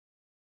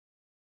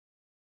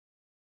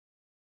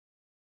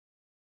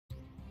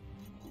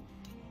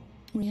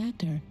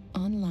Reactor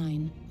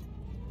online.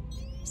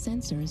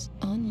 Sensors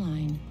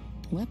online.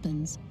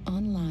 Weapons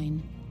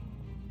online.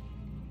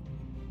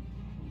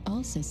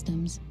 All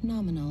systems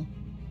nominal.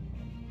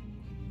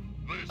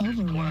 This is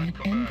Override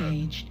Clan Command.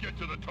 engaged. Get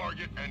to the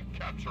target and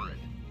capture it.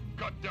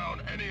 Cut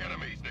down any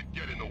enemies that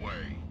get in the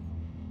way.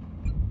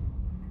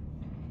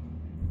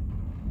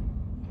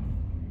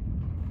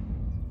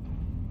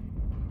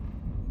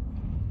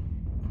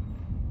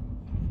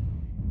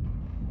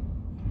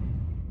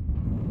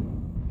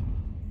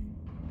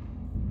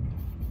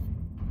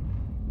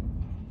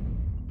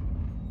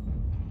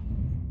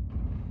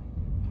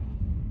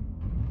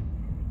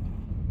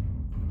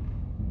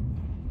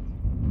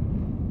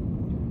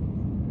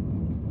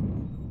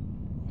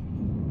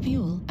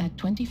 Fuel at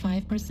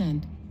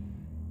 25%.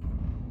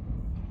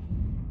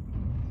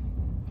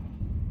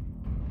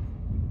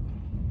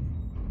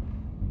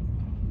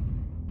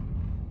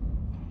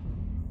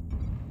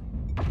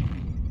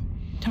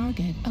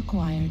 Target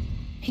acquired.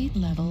 Heat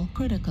level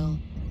critical.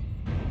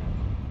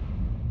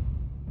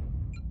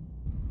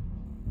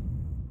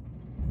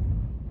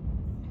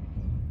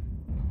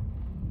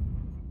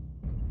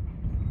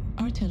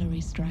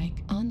 Artillery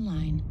strike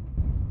online.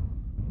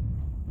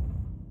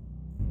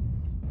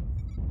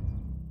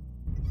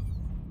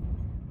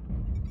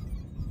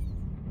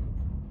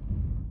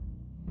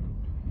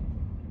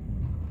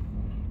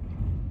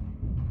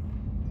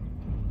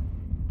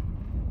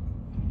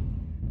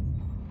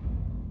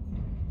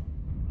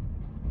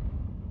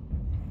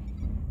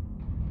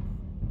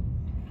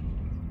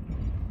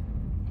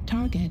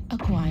 Target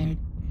acquired.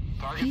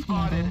 Target Heat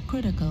spotted. level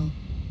critical.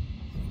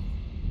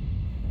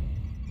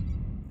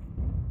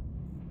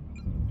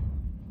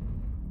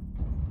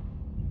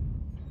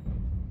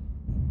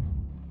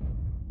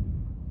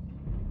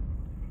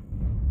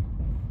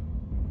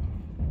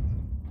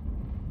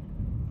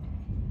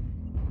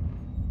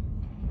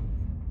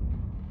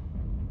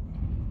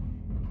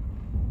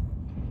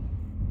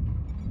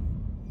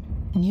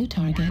 New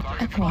target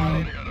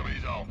acquired. The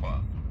enemy's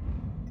Alpha.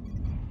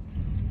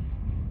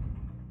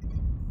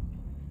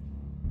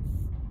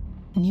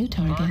 New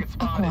target Target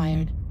spotted.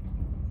 acquired.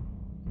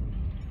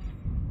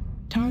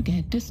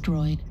 Target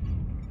destroyed.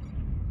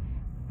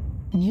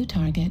 New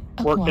target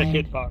Work that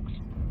acquired. hitbox.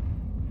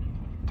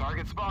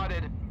 Target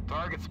spotted.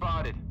 Target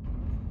spotted.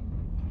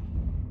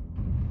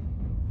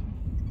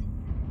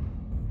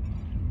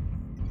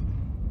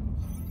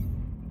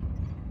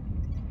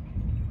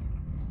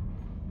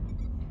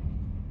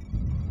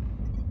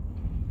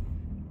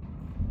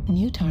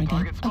 New target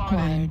Target spotted.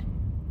 acquired.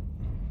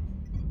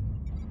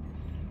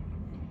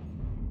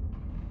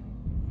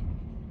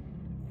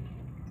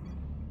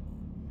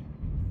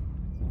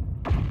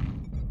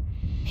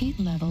 Heat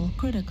level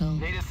critical.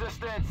 Need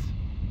assistance.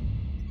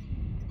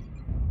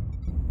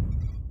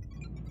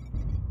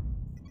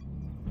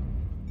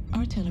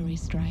 Artillery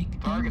strike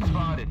Target online.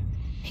 spotted.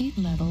 Heat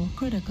level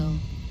critical.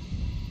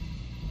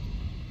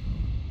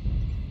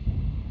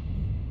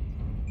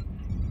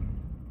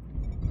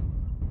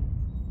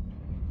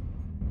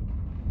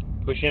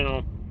 Push in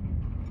on.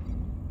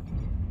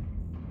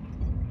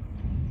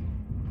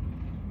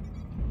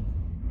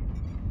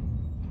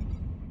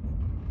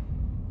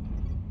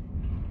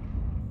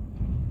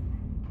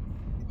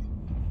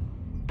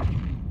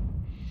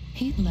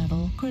 Heat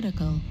level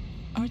critical.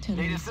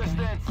 Artillery Need strike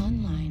assistance.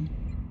 online.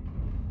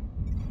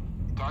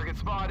 Target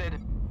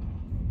spotted.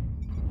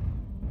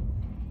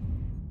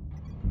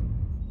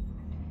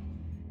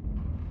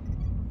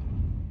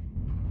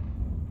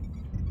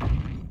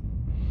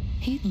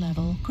 Heat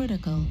level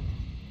critical.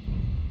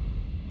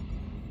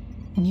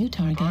 New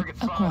target Target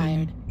spotted.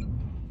 acquired.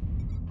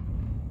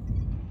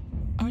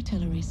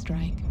 Artillery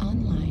strike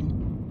online.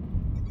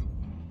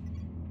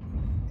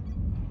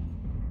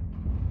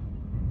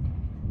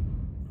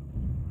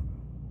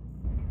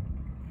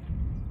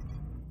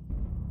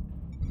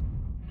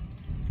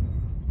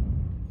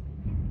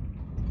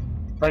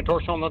 Right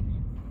torch on the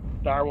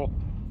firewall.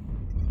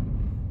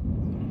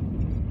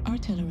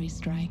 Artillery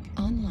strike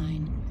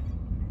online.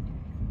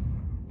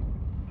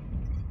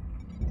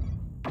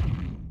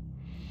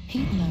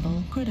 Heat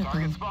level critical.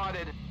 Target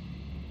spotted.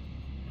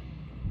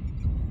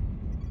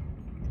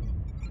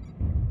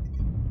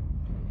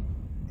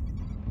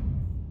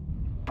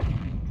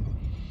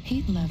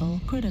 Heat level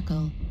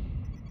critical.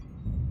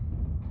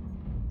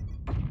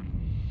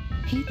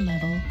 Heat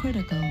level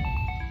critical.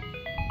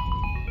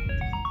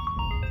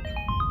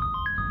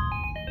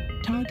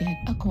 Target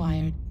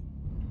acquired.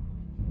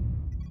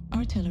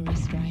 Artillery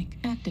strike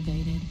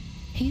activated.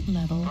 Heat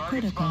level Target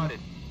critical. spotted.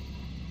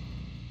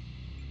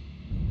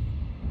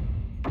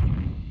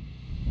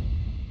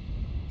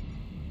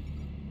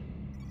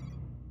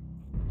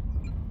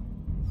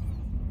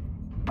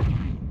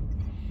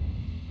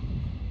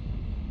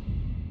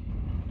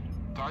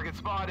 Target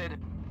spotted.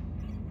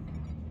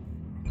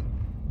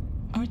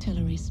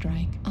 Artillery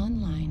strike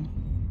online.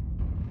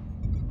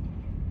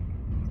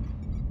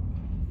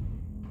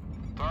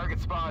 Target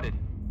spotted.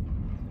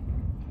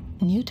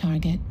 New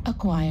target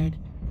acquired.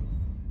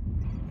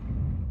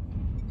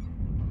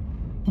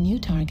 New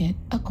target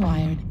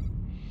acquired.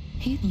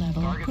 Heat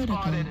level Target critical.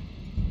 spotted.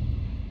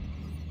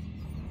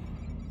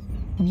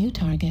 New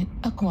target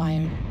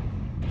acquired.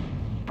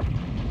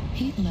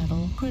 Heat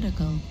level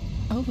critical.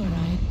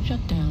 Override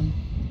shutdown.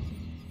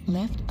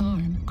 Left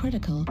arm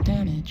critical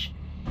damage.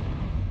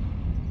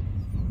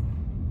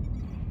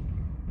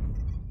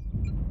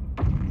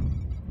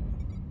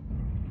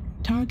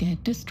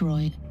 Target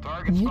destroyed.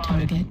 Target New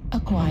spotted. target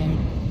acquired.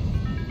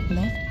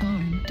 Left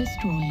arm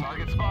destroyed.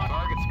 Target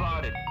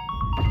spotted.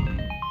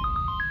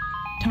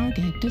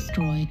 Target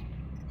destroyed.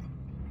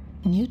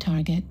 New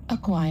target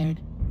acquired.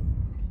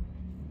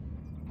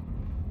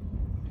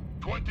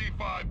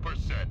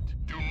 25%.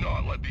 Do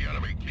not let the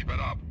enemy keep it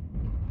up.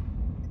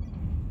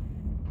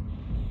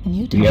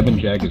 New The Evan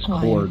target Jag is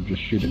acquired. core,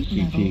 just shoot at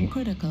Heat level CT.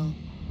 critical.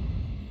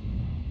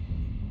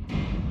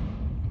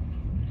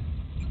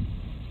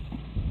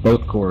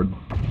 Both cord.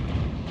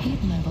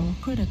 Heat level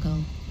critical.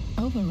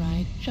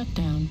 Override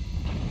shutdown.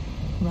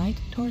 Right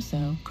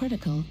torso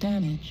critical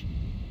damage.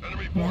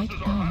 Enemy Right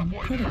forces are arm halfway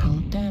critical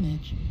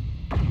damage.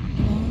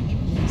 Large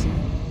laser.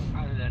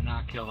 How did that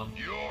not kill him?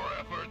 there. Your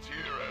efforts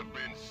here have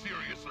been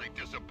seriously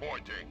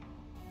disappointing.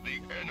 The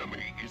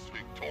enemy is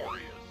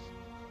victorious.